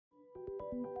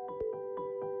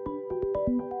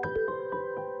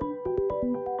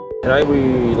Tonight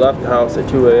we left the house at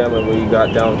 2 a.m. and we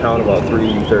got downtown about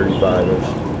 3:35ish.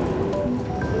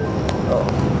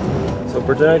 So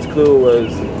for tonight's clue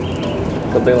was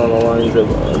something along the lines of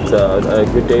it's a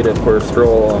good day for a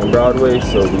stroll along Broadway.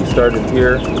 So we started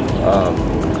here in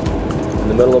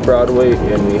the middle of Broadway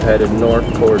and we headed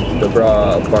north towards the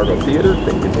Fargo Theater,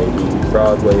 thinking maybe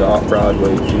Broadway,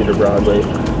 off-Broadway, Theater Broadway,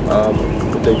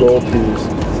 with the goal to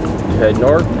head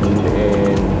north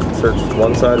and search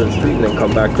one side of the street and then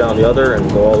come back down the other and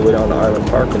go all the way down to Island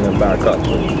Park and then back up.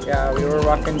 Yeah, we were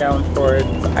walking down towards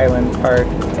Island Park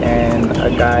and a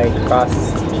guy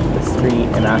crossed the street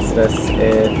and asked us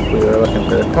if we were looking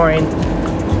for the coin.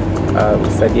 We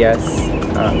said yes.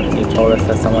 He told us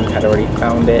that someone had already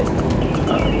found it.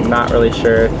 Not really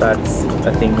sure if that's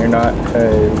a thing or not,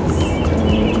 because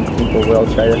people will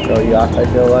try to throw you off, I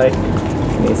feel like,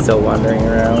 and he's still wandering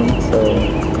around, so.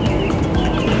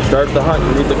 Start the hunt,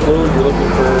 you read the clues, you're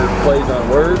looking for plays on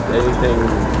words, anything.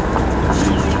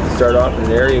 You start off in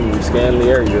an area and you scan the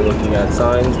area, you're looking at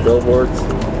signs, billboards,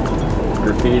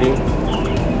 graffiti,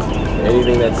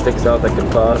 anything that sticks out that could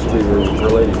possibly be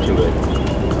related to it.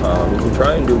 You can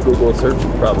try and do a Google search,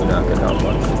 it's probably not going to help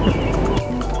much.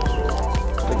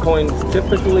 The coin's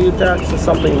typically attached to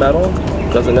something metal,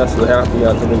 doesn't necessarily have to be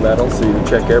on something metal, so you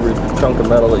check every chunk of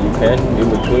metal that you can, in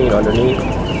between, underneath.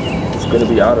 It's going to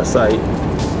be out of sight.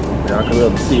 You're not going to be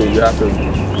able to see it, you have to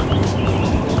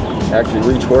actually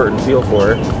reach for it and feel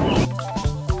for it.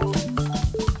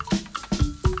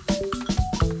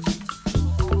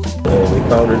 And we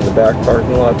found it in the back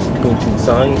parking lot between two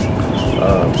signs.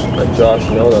 Let Josh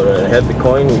know that I had the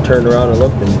coin. We turned around and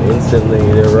looked, and instantly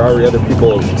there were already other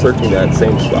people searching that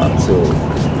same spot, so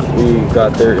we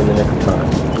got there in the nick of time.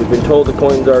 We've been told the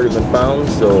coin's already been found,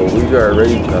 so we are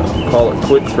ready to call it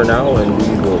quits for now, and we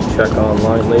will check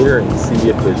online later and see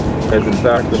if it has in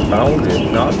fact been found.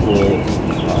 If not,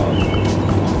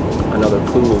 another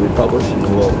clue will be published and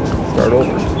we'll start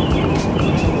over.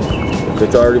 If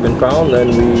it's already been found, then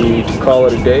we call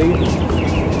it a day,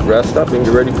 rest up, and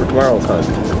get ready for tomorrow's hunt.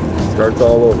 Starts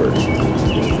all over.